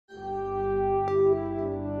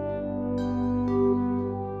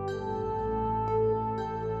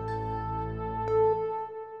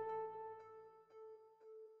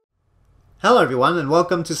Hello everyone and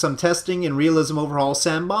welcome to some testing in Realism Overhaul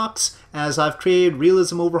Sandbox as I've created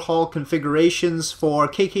Realism Overhaul configurations for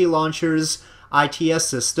KK Launcher's ITS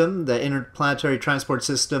system, the Interplanetary Transport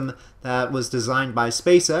System that was designed by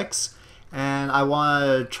SpaceX, and I want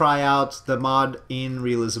to try out the mod in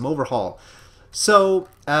Realism Overhaul. So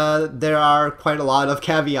there are quite a lot of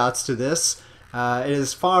caveats to this. It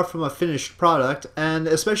is far from a finished product, and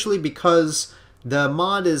especially because the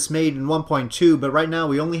mod is made in 1.2, but right now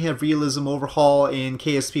we only have Realism Overhaul in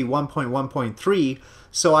KSP 1.1.3,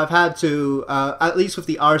 so I've had to, at least with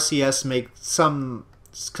the RCS, make some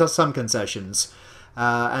concessions,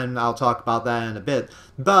 and I'll talk about that in a bit.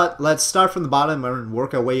 But let's start from the bottom and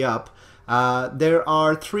work our way up. There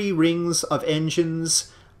are 3 rings of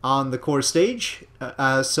engines on the core stage.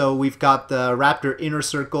 So we've got the Raptor inner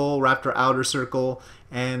circle, Raptor outer circle,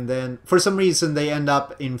 and then for some reason they end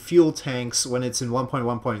up in fuel tanks when it's in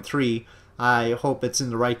 1.1.3. I hope it's in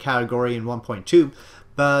the right category in 1.2.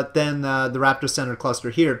 But then the Raptor center cluster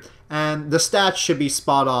here. And the stats should be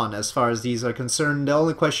spot on as far as these are concerned. The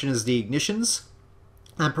only question is the ignitions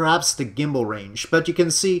and perhaps the gimbal range. But you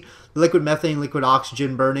can see liquid methane, liquid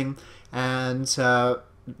oxygen burning, and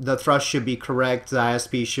the thrust should be correct, the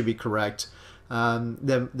ISP should be correct.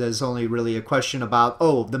 There's only really a question about,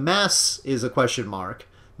 the mass is a question mark,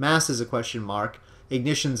 mass is a question mark,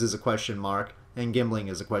 ignitions is a question mark, and gimbling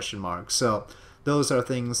is a question mark. So those are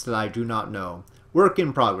things that I do not know. Work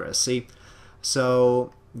in progress, see?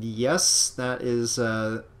 So yes, that is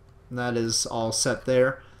all set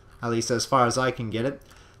there, at least as far as I can get it.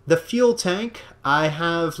 The fuel tank I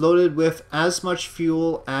have loaded with as much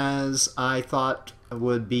fuel as I thought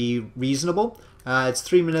would be reasonable. It's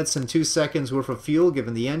 3 minutes and 2 seconds worth of fuel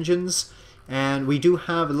given the engines, and we do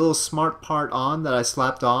have a little smart part on that I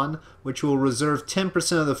slapped on, which will reserve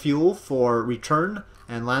 10% of the fuel for return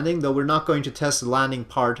and landing, though we're not going to test the landing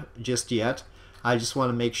part just yet. I just want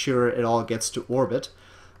to make sure it all gets to orbit.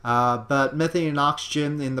 But methane and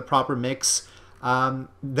oxygen in the proper mix.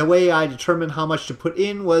 The way I determined how much to put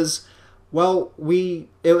in was, well,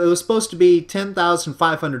 it was supposed to be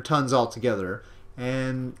 10,500 tons altogether.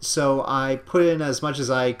 And so I put in as much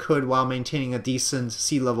as I could while maintaining a decent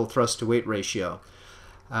sea level thrust to weight ratio.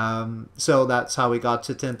 So that's how we got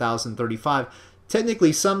to 10,035.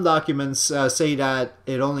 Technically, some documents say that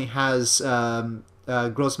it only has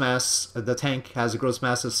gross mass, the tank has a gross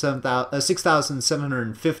mass of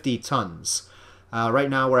 6,750 tons. Right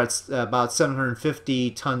now we're at about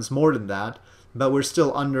 750 tons more than that, but we're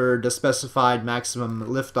still under the specified maximum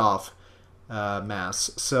liftoff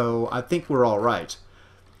mass, so I think we're all right.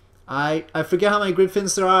 I forget how many grid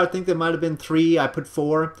fins there are. I think there might have been 3. I put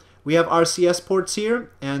 4. We have RCS ports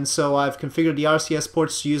here, and so I've configured the RCS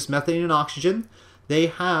ports to use methane and oxygen. They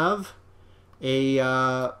have a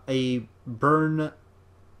burn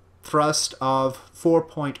thrust of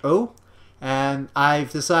 4.0, and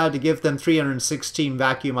I've decided to give them 316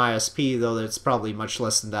 vacuum ISP, though it's probably much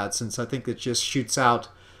less than that, since I think it just shoots out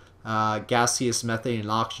gaseous methane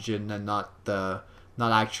and oxygen and not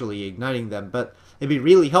actually igniting them. But it'd be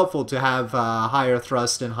really helpful to have higher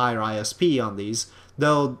thrust and higher ISP on these,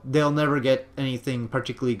 though they'll never get anything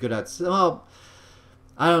particularly good at, well,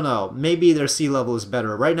 I don't know, maybe their sea level is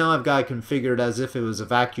better. Right now I've got it configured as if it was a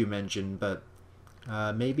vacuum engine, but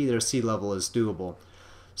maybe their sea level is doable.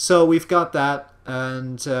 So we've got that,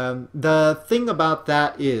 and the thing about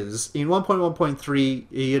that is, in 1.1.3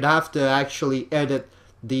 you'd have to actually edit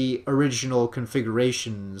the original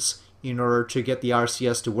configurations in order to get the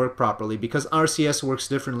RCS to work properly, because RCS works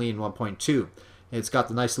differently in 1.2. It's got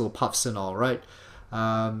the nice little puffs and all, right?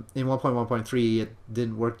 In 1.1.3 it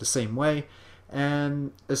didn't work the same way,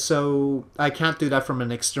 and so I can't do that from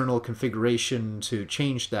an external configuration to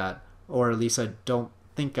change that, or at least I don't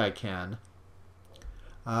think I can.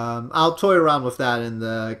 I'll toy around with that in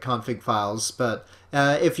the config files, but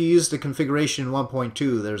if you use the configuration in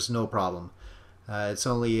 1.2 there's no problem. It's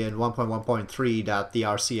only in 1.1.3 that the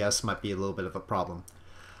RCS might be a little bit of a problem.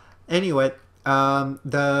 Anyway,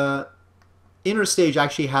 the inner stage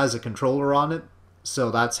actually has a controller on it,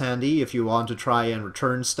 so that's handy if you want to try and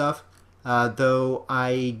return stuff. Though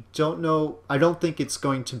I don't think it's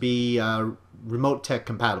going to be remote tech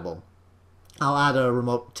compatible. I'll add a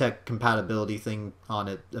remote tech compatibility thing on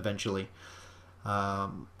it eventually.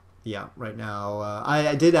 Yeah, right now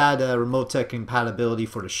I did add a remote tech compatibility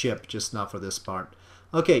for the ship, just not for this part.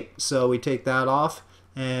 Okay, so we take that off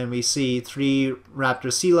and we see 3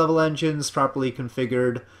 Raptor sea level engines properly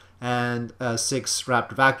configured and 6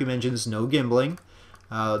 Raptor vacuum engines, no gimbling.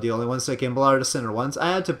 The only ones that gimbal are the center ones.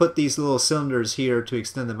 I had to put these little cylinders here to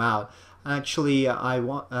extend them out. Actually,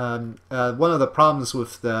 one of the problems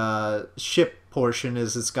with the ship portion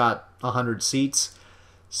is it's got 100 seats,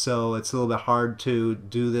 so it's a little bit hard to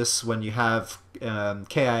do this when you have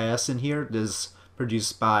KIS in here. It is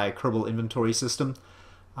produced by Kerbal Inventory System.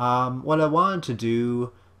 What I wanted to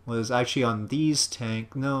do was actually on these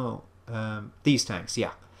these tanks,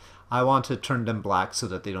 yeah. I want to turn them black so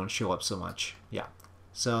that they don't show up so much. Yeah.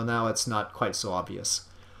 So now it's not quite so obvious.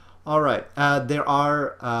 Alright, there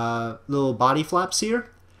are little body flaps here.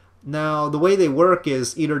 Now the way they work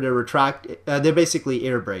is either they're basically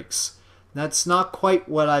air brakes. That's not quite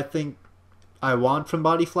what I think I want from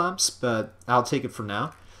body flaps, but I'll take it for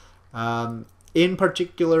now. In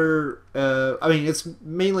particular, I mean, it's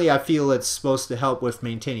mainly I feel it's supposed to help with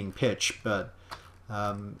maintaining pitch, but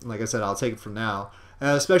like I said, I'll take it for now.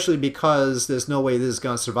 Especially because there's no way this is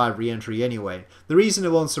going to survive re-entry anyway. The reason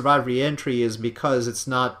it won't survive re-entry is because it's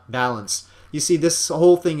not balanced. You see, this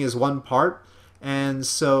whole thing is one part, and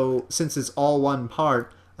so since it's all one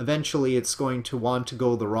part, eventually it's going to want to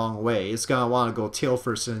go the wrong way. It's going to want to go tail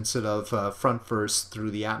first instead of front first through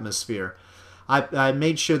the atmosphere. I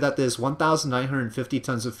made sure that there's 1,950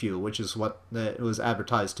 tons of fuel, which is what it was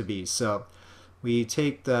advertised to be. So we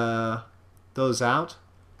take those out.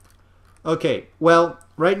 Okay, well,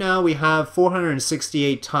 right now we have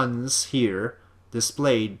 468 tons here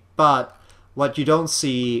displayed, but what you don't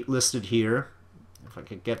see listed here, if I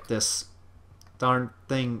could get this darn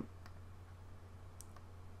thing,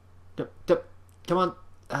 come on,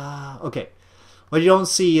 okay. What you don't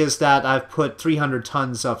see is that I've put 300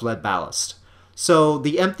 tons of lead ballast. So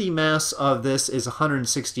the empty mass of this is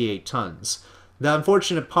 168 tons. The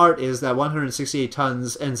unfortunate part is that 168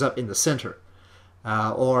 tons ends up in the center.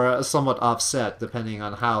 Or somewhat offset depending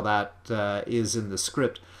on how that is in the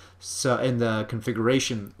script. So in the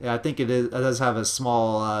configuration, I think it does have a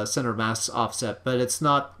small center mass offset, but it's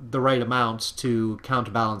not the right amount to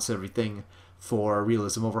counterbalance everything for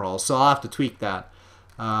Realism Overhaul. So I'll have to tweak that.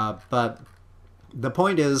 But the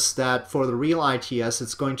point is that for the real ITS,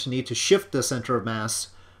 it's going to need to shift the center of mass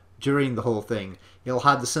during the whole thing. It'll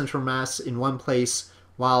have the center of mass in one place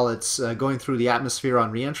while it's going through the atmosphere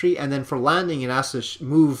on re-entry, and then for landing it has to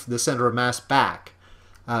move the center of mass back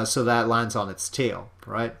so that it lands on its tail,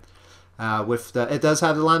 right? It does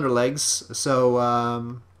have the lander legs,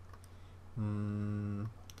 so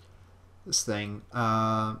this thing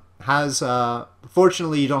has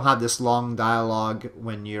fortunately you don't have this long dialogue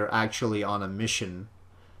when you're actually on a mission.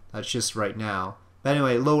 That's just right now. But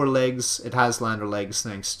anyway, lower legs, it has lander legs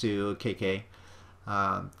thanks to KK.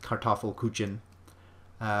 KartoffelKuchen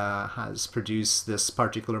has produced this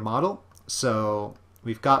particular model. So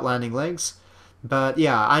we've got landing legs. But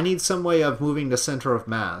yeah, I need some way of moving the center of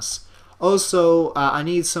mass. Also, I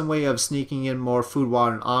need some way of sneaking in more food,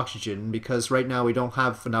 water, and oxygen, because right now we don't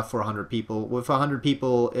have enough for 100 people. With 100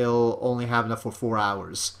 people, it'll only have enough for 4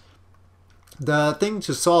 hours. The thing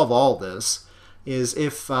to solve all this is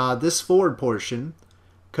if this forward portion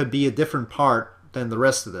could be a different part than the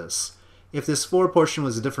rest of this. If this forward portion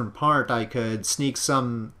was a different part, I could sneak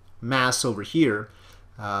some mass over here,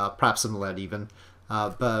 perhaps some lead even,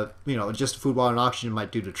 but you know, just food, water, and oxygen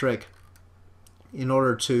might do the trick, in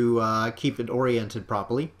order to keep it oriented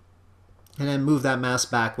properly, and then move that mass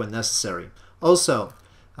back when necessary. Also,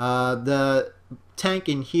 the tank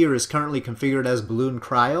in here is currently configured as balloon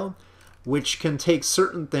cryo, which can take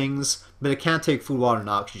certain things, but it can't take food, water, and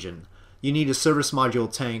oxygen. You need a service module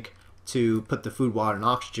tank to put the food, water, and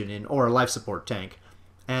oxygen in, or a life support tank.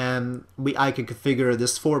 And I could configure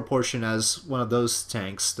this forward portion as one of those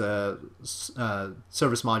tanks, the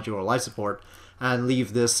service module or life support, and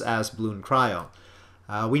leave this as balloon cryo.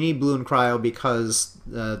 We need balloon cryo because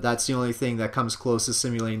that's the only thing that comes close to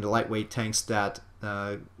simulating the lightweight tanks that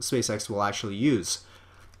SpaceX will actually use.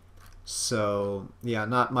 So yeah,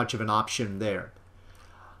 not much of an option there.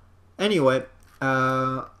 Anyway,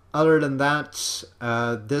 other than that,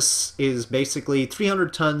 this is basically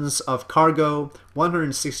 300 tons of cargo,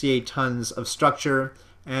 168 tons of structure,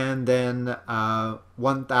 and then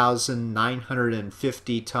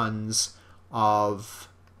 1,950 tons of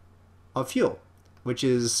fuel, which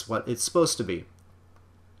is what it's supposed to be.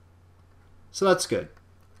 So that's good.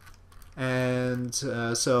 And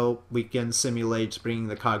so we can simulate bringing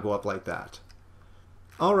the cargo up like that.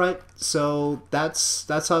 Alright, so that's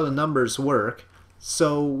how the numbers work.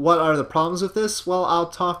 So what are the problems with this? Well, I'll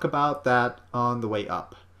talk about that on the way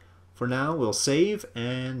up. For now, we'll save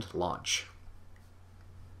and launch.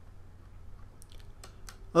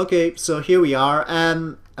 Okay, so here we are,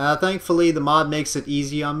 and thankfully the mod makes it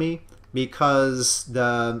easy on me because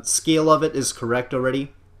the scale of it is correct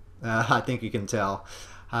already. I think you can tell.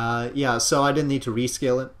 Yeah, so I didn't need to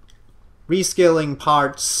rescale it. Rescaling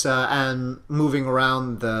parts and moving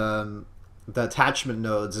around the the attachment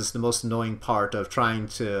nodes is the most annoying part of trying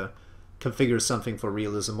to configure something for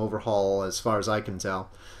Realism Overhaul, as far as I can tell.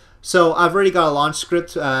 So I've already got a launch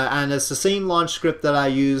script, and it's the same launch script that I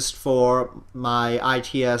used for my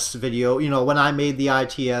ITS video. You know, when I made the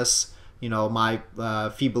ITS, you know, my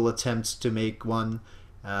feeble attempt to make one,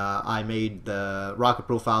 I made the rocket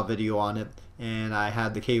profile video on it, and I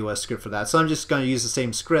had the KOS script for that. So I'm just going to use the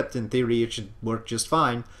same script. In theory, it should work just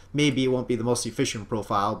fine. Maybe it won't be the most efficient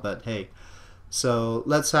profile, but hey. So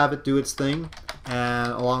let's have it do its thing,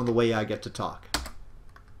 and along the way I get to talk.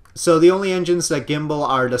 So the only engines that gimbal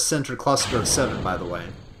are the center cluster of 7, by the way.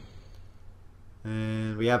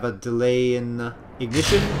 And we have a delay in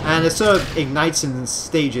ignition, and it sort of ignites in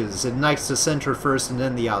stages. It ignites the center first and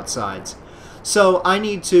then the outsides. So I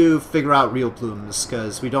need to figure out real plumes,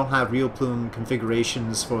 because we don't have real plume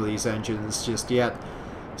configurations for these engines just yet.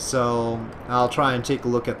 So I'll try and take a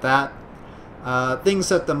look at that. Things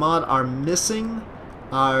that the mod are missing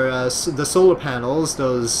are the solar panels,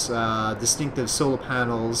 those distinctive solar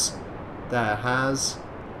panels that it has,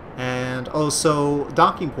 and also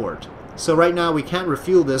docking port. So right now we can't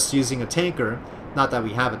refuel this using a tanker. Not that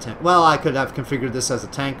we have a tank. Well, I could have configured this as a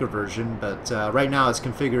tanker version, but right now it's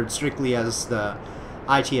configured strictly as the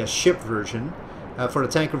ITS ship version. For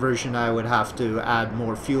the tanker version, I would have to add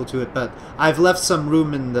more fuel to it, but I've left some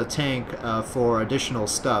room in the tank for additional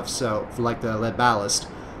stuff, so for like the lead ballast.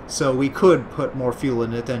 So we could put more fuel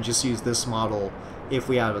in it and just use this model if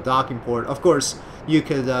we have a docking port. Of course, you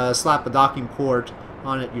could slap a docking port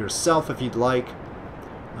on it yourself if you'd like.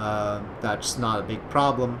 That's not a big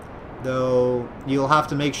problem. Though you'll have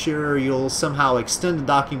to make sure you'll somehow extend the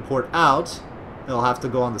docking port out. It'll have to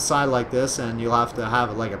go on the side like this, and you'll have to have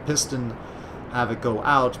it like a piston, have it go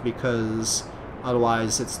out, because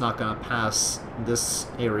otherwise it's not going to pass this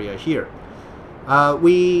area here.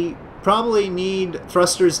 We probably need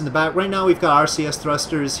thrusters in the back. Right now we've got RCS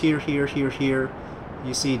thrusters here, here, here, here.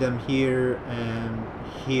 You see them here and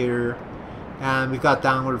here. And we've got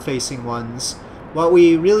downward facing ones. What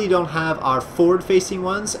we really don't have are forward facing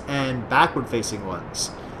ones and backward facing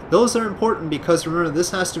ones. Those are important because remember,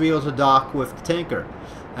 this has to be able to dock with the tanker.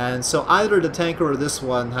 And so either the tanker or this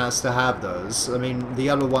one has to have those. I mean, the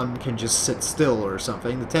other one can just sit still or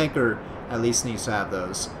something. The tanker at least needs to have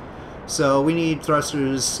those. So we need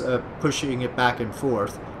thrusters pushing it back and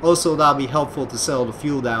forth. Also, that'll be helpful to settle the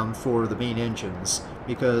fuel down for the main engines,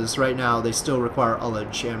 because right now they still require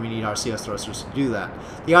ullage and we need RCS thrusters to do that.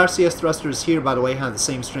 The RCS thrusters here, by the way, have the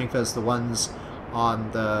same strength as the ones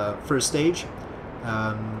on the first stage.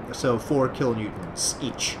 So 4 kilonewtons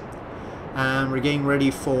each. And we're getting ready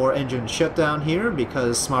for engine shutdown here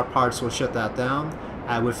because smart parts will shut that down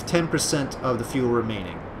with 10% of the fuel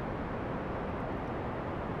remaining.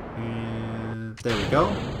 And there we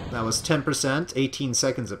go. That was 10%, 18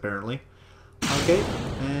 seconds apparently. Okay,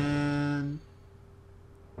 and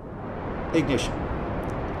ignition.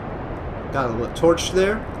 Got a little torch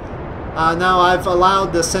there. Now I've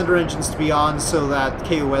allowed the center engines to be on so that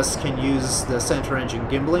KOS can use the center engine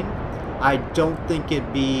gimbling. I don't think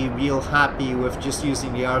it'd be real happy with just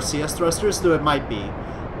using the RCS thrusters, though it might be.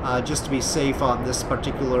 Just to be safe on this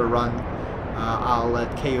particular run, I'll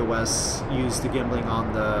let KOS use the gimbling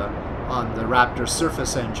on the Raptor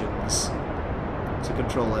surface engines to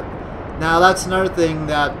control it. Now that's another thing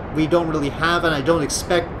that we don't really have, and I don't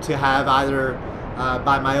expect to have either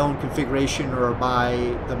by my own configuration or by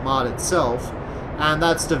the mod itself, and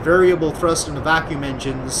that's the variable thrust in the vacuum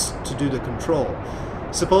engines to do the control.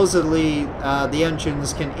 Supposedly the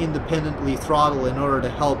engines can independently throttle in order to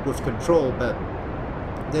help with control, but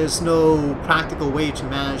there's no practical way to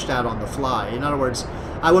manage that on the fly. In other words,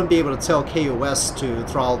 I wouldn't be able to tell KOS to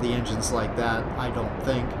throttle the engines like that, I don't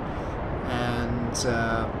think, and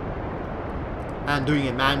doing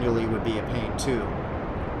it manually would be a pain too.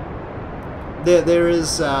 There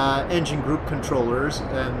is engine group controllers,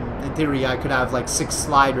 and in theory I could have like 6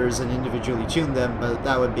 sliders and individually tune them, but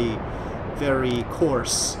that would be very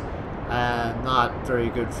coarse and not very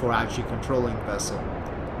good for actually controlling the vessel.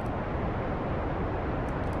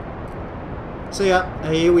 So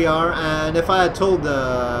yeah, here we are, and if I had told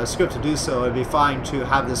the script to do so, it'd be fine to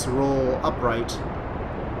have this roll upright.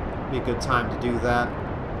 Be a good time to do that.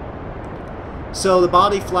 So the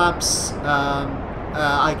body flaps,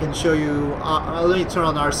 I can show you, let me turn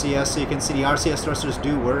on RCS so you can see the RCS thrusters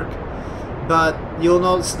do work, but you'll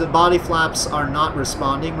notice the body flaps are not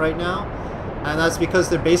responding right now, and that's because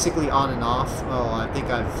they're basically on and off. Oh, I think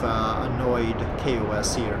I've annoyed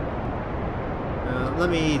KOS here. Let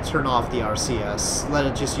me turn off the RCS, let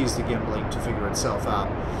it just use the gimbling to figure itself out.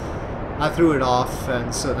 I threw it off,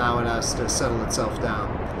 and so now it has to settle itself down.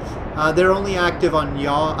 They're only active on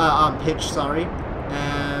yaw, on pitch, sorry,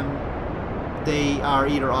 and they are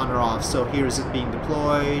either on or off. So here's it being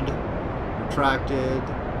deployed, retracted.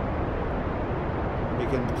 We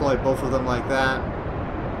can deploy both of them like that.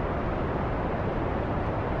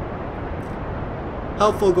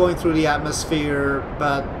 Helpful going through the atmosphere,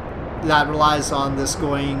 but that relies on this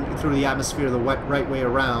going through the atmosphere the right way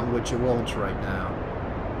around, which it won't right now.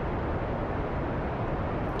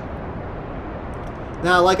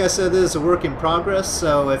 Now, like I said, this is a work in progress,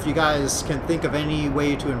 so if you guys can think of any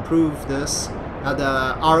way to improve this,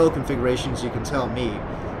 the RO configurations, you can tell me.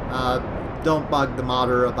 Don't bug the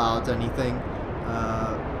modder about anything.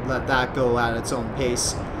 Let that go at its own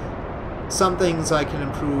pace. Some things I can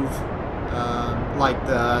improve, like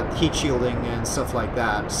the heat shielding and stuff like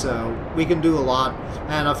that, so we can do a lot.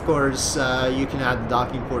 And of course, you can add the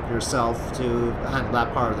docking port yourself to handle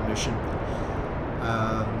that part of the mission.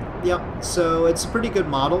 Yep, so it's a pretty good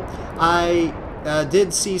model. I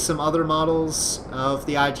did see some other models of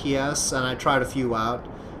the ITS, and I tried a few out.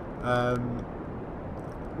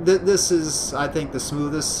 This is, I think, the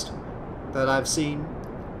smoothest that I've seen.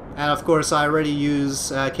 And of course, I already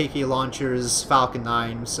use KK Launcher's Falcon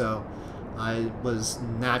 9, so I was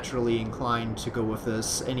naturally inclined to go with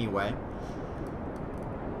this anyway.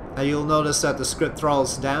 You'll notice that the script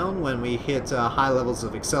throttles down when we hit high levels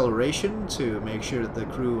of acceleration to make sure that the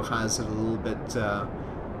crew has it a little bit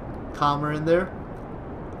calmer in there.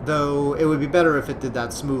 Though it would be better if it did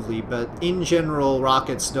that smoothly, but in general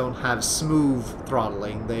rockets don't have smooth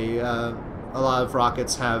throttling. They a lot of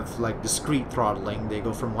rockets have like discrete throttling. They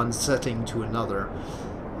go from one setting to another.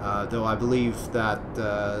 Though I believe that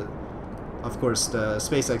of course the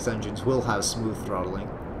SpaceX engines will have smooth throttling.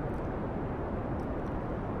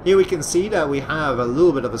 Here we can see that we have a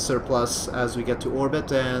little bit of a surplus as we get to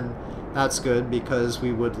orbit, and that's good because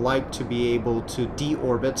we would like to be able to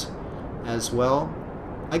deorbit as well.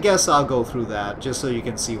 I guess I'll go through that just so you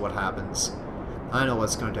can see what happens. I know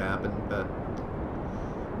what's going to happen, but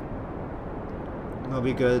it'll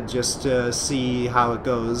be good just to see how it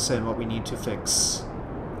goes and what we need to fix.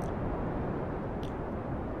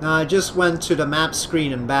 Now I just went to the map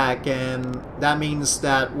screen and back, and that means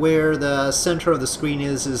that where the center of the screen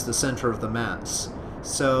is the center of the mass.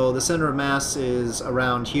 So the center of mass is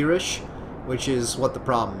around here-ish, which is what the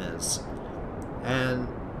problem is. And,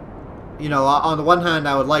 you know, on the one hand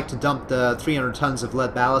I would like to dump the 300 tons of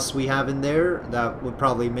lead ballast we have in there. That would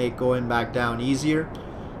probably make going back down easier,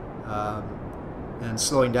 and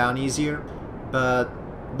slowing down easier. But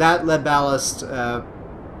that lead ballast,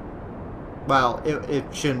 well,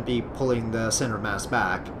 it shouldn't be pulling the center of mass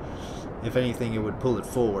back. If anything, it would pull it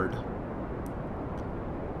forward.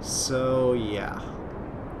 So, yeah.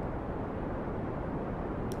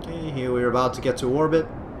 Okay, here we're about to get to orbit.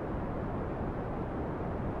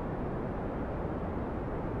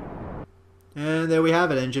 And there we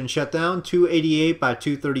have it, engine shutdown, 288 by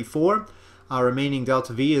 234. Our remaining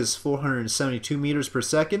delta V is 472 meters per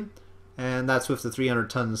second. And that's with the 300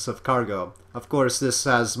 tons of cargo. Of course, this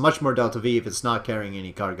has much more delta V if it's not carrying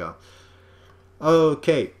any cargo.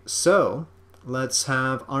 Okay, so let's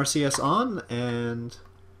have RCS on and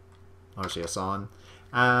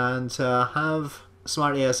have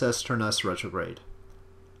Smart ASS turn us retrograde.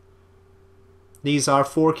 These are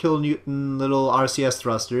 4 kilonewton little RCS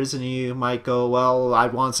thrusters, and you might go, well,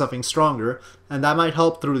 I'd want something stronger, and that might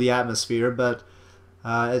help through the atmosphere, but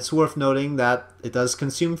it's worth noting that it does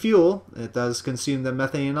consume fuel. It does consume the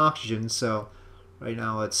methane and oxygen, so right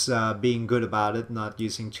now it's being good about it, not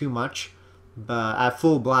using too much. But at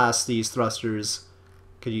full blast, these thrusters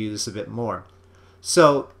could use a bit more.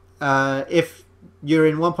 So if you're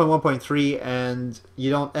in 1.1.3 and you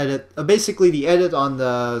don't edit, basically the edit on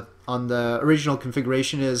the original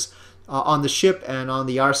configuration is on the ship and on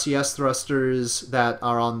the RCS thrusters that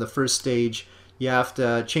are on the first stage. You have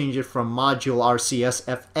to change it from module RCS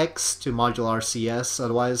FX to module RCS,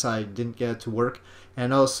 otherwise I didn't get it to work.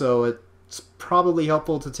 And also it's probably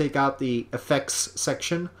helpful to take out the effects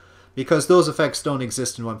section, because those effects don't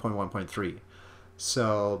exist in 1.1.3.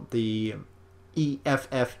 So the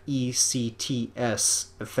EFFECTS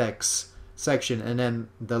effects section and then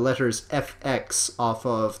the letters FX off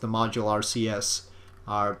of the module RCS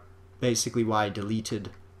are basically why I deleted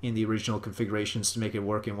in the original configurations to make it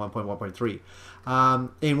work in 1.1.3.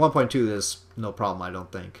 In 1.2 there's no problem, I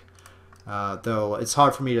don't think. Though it's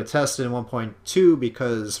hard for me to test it in 1.2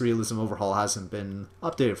 because Realism Overhaul hasn't been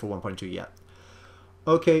updated for 1.2 yet.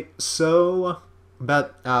 Okay, so,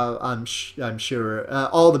 but I'm sure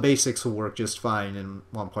all the basics will work just fine in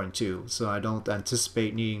 1.2, so I don't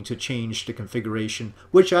anticipate needing to change the configuration,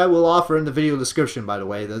 which I will offer in the video description, by the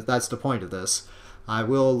way. That's the point of this. I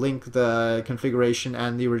will link the configuration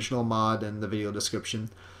and the original mod in the video description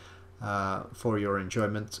for your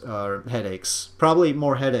enjoyment or headaches. Probably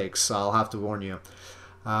more headaches, I'll have to warn you.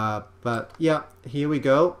 But yeah, here we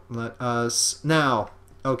go. Let us now.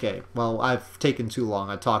 Okay, well, I've taken too long.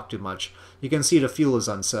 I talked too much. You can see the fuel is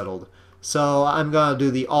unsettled. So I'm going to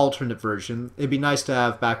do the alternate version. It'd be nice to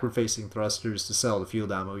have backward-facing thrusters to settle the fuel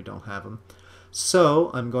down, but we don't have them.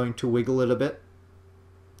 So I'm going to wiggle it a bit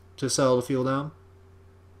to settle the fuel down.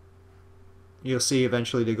 You'll see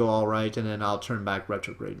eventually they go all right, and then I'll turn back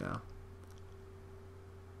retrograde now.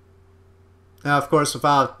 Now, of course,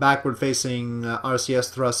 without backward-facing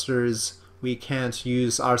RCS thrusters, we can't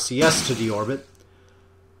use RCS to deorbit.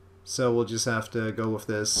 So we'll just have to go with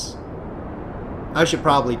this. I should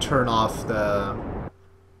probably turn off the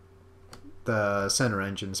center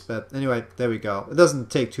engines, but anyway, there we go. It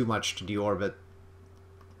doesn't take too much to deorbit.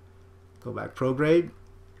 Go back prograde.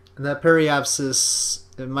 And that periapsis,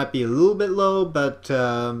 it might be a little bit low, but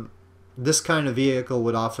this kind of vehicle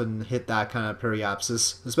would often hit that kind of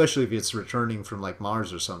periapsis, especially if it's returning from like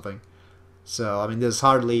Mars or something. So, I mean, there's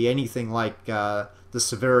hardly anything like the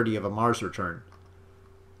severity of a Mars return.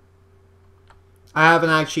 I haven't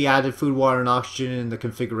actually added food, water, and oxygen in the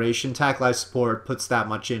configuration. TAC life support puts that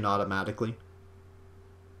much in automatically.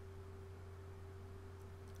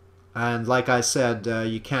 And like I said,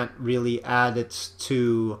 you can't really add it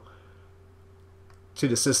to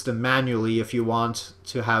the system manually if you want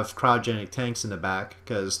to have cryogenic tanks in the back,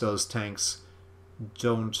 because those tanks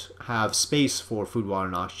don't have space for food, water,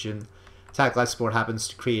 and oxygen. TAC life support happens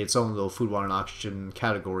to create its own little food, water, and oxygen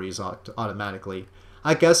categories automatically.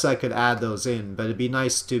 I guess I could add those in, but it'd be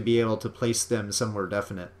nice to be able to place them somewhere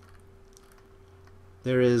definite.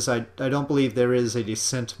 There is, I don't believe there is a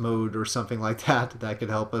descent mode or something like that that could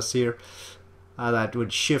help us here. That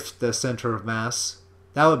would shift the center of mass.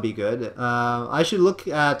 That would be good. I should look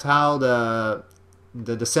at how the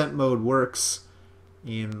descent mode works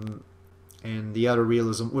in the other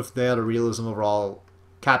realism, with the other realism overall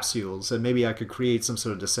capsules, and maybe I could create some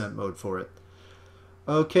sort of descent mode for it.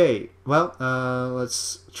 Okay, well,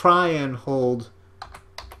 let's try and hold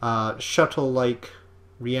shuttle-like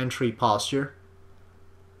re-entry posture.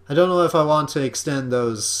 I don't know if I want to extend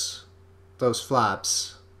those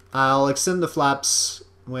flaps. I'll extend the flaps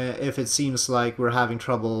if it seems like we're having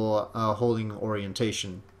trouble holding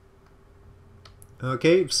orientation.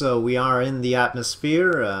 Okay, so we are in the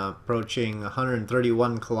atmosphere, approaching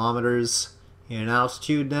 131 kilometers in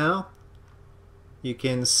altitude now. You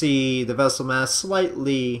can see the vessel mass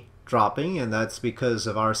slightly dropping, and that's because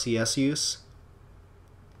of RCS use.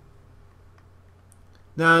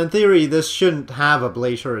 Now, in theory, this shouldn't have a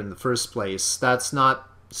blazer in the first place. That's not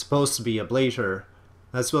supposed to be a blazer.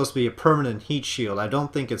 That's supposed to be a permanent heat shield. I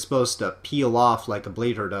don't think it's supposed to peel off like a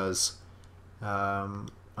blazer does. I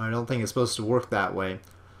don't think it's supposed to work that way.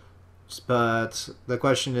 But the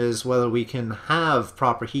question is whether we can have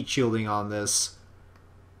proper heat shielding on this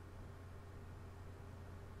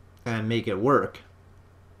and make it work.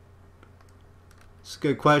 It's a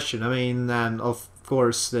good question. I mean, and of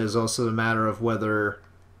course, there's also the matter of whether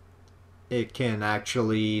it can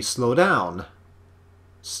actually slow down.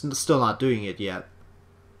 Still not doing it yet.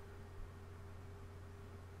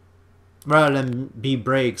 Rather than be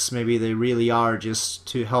brakes, maybe they really are just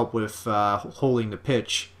to help with holding the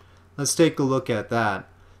pitch. Let's take a look at that.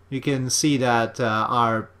 You can see that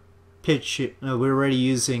our pitch, we're already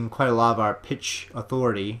using quite a lot of our pitch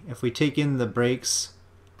authority. If we take in the brakes,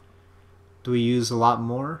 do we use a lot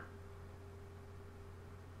more?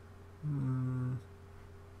 Do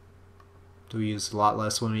we use a lot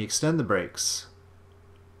less when we extend the brakes?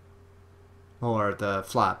 Or the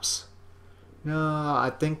flaps? No,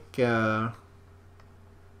 I think they're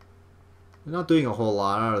not doing a whole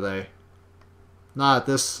lot, are they? Not at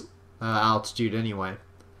this altitude anyway.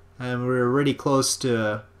 And we're already close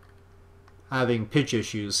to having pitch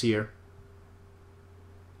issues here.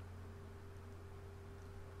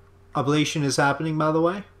 Ablation is happening, by the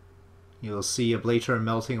way. You'll see ablator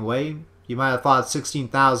melting away. You might have thought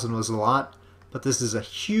 16,000 was a lot, but this is a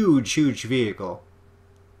huge, huge vehicle.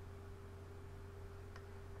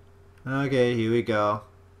 Okay, here we go.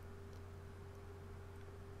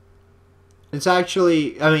 It's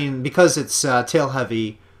actually, I mean, because it's tail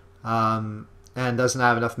heavy and doesn't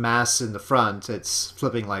have enough mass in the front, it's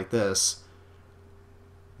flipping like this.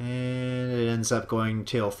 And it ends up going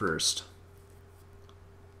tail first.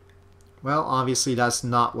 Well, obviously that's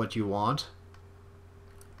not what you want.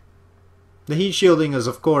 The heat shielding is,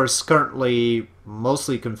 of course, currently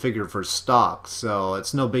mostly configured for stock, so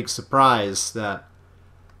it's no big surprise that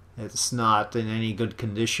it's not in any good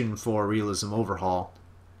condition for Realism Overhaul.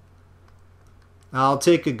 I'll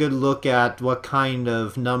take a good look at what kind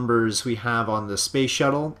of numbers we have on the space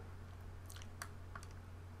shuttle.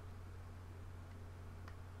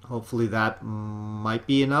 Hopefully that might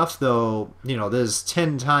be enough, though, you know, there's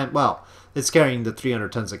 10 times, well, it's carrying the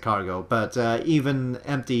 300 tons of cargo, but even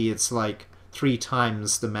empty, it's like 3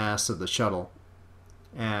 times the mass of the shuttle,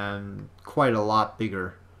 and quite a lot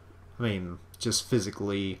bigger. I mean, just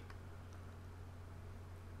physically,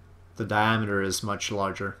 the diameter is much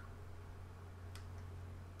larger.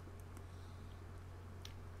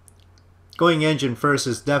 Going engine first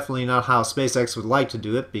is definitely not how SpaceX would like to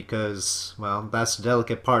do it because, well, that's the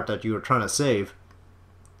delicate part that you were trying to save.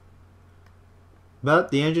 But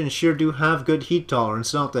the engines sure do have good heat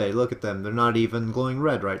tolerance, don't they? Look at them, they're not even glowing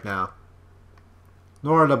red right now.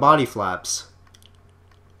 Nor are the body flaps.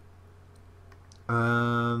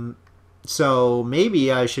 So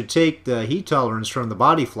maybe I should take the heat tolerance from the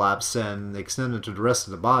body flaps and extend it to the rest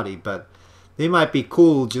of the body, but they might be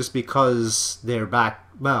cool just because they're back.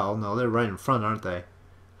 Well, no, they're right in front, aren't they?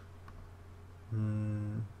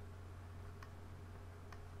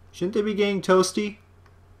 Shouldn't they be getting toasty?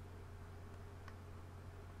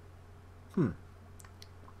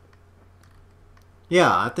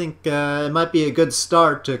 Yeah, I think it might be a good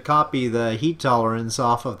start to copy the heat tolerance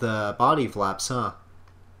off of the body flaps, huh?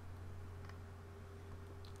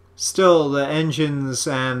 Still, the engines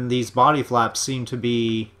and these body flaps seem to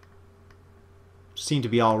be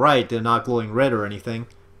all right. They're not glowing red or anything.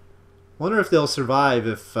 Wonder if they'll survive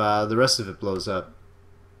if the rest of it blows up.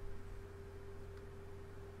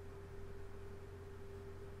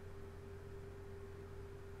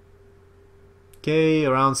 Okay,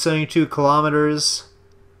 around 72 kilometers,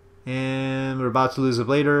 and we're about to lose a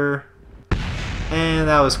blader, and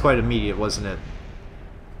that was quite immediate, wasn't it?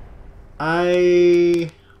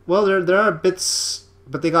 Well, there are bits,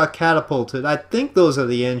 but they got catapulted. I think those are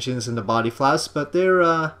the engines and the body flaps, but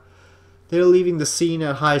they're leaving the scene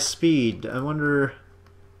at high speed. I wonder,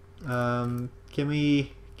 can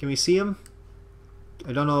we see them?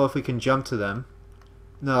 I don't know if we can jump to them.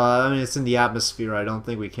 No, I mean it's in the atmosphere. I don't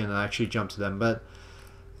think we can actually jump to them, but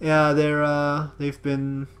yeah, they've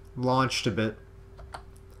been launched a bit.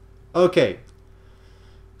 Okay,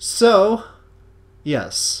 so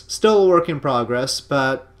yes, still a work in progress,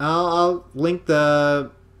 but I'll link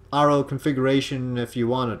the RO configuration if you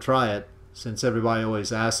want to try it, since everybody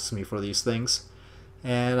always asks me for these things,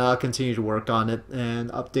 and I'll continue to work on it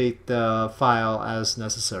and update the file as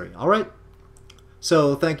necessary. Alright,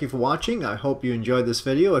 so thank you for watching. I hope you enjoyed this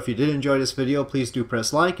video. If you did enjoy this video, please do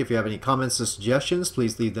press like. If you have any comments or suggestions,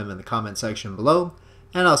 please leave them in the comment section below,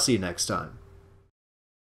 and I'll see you next time.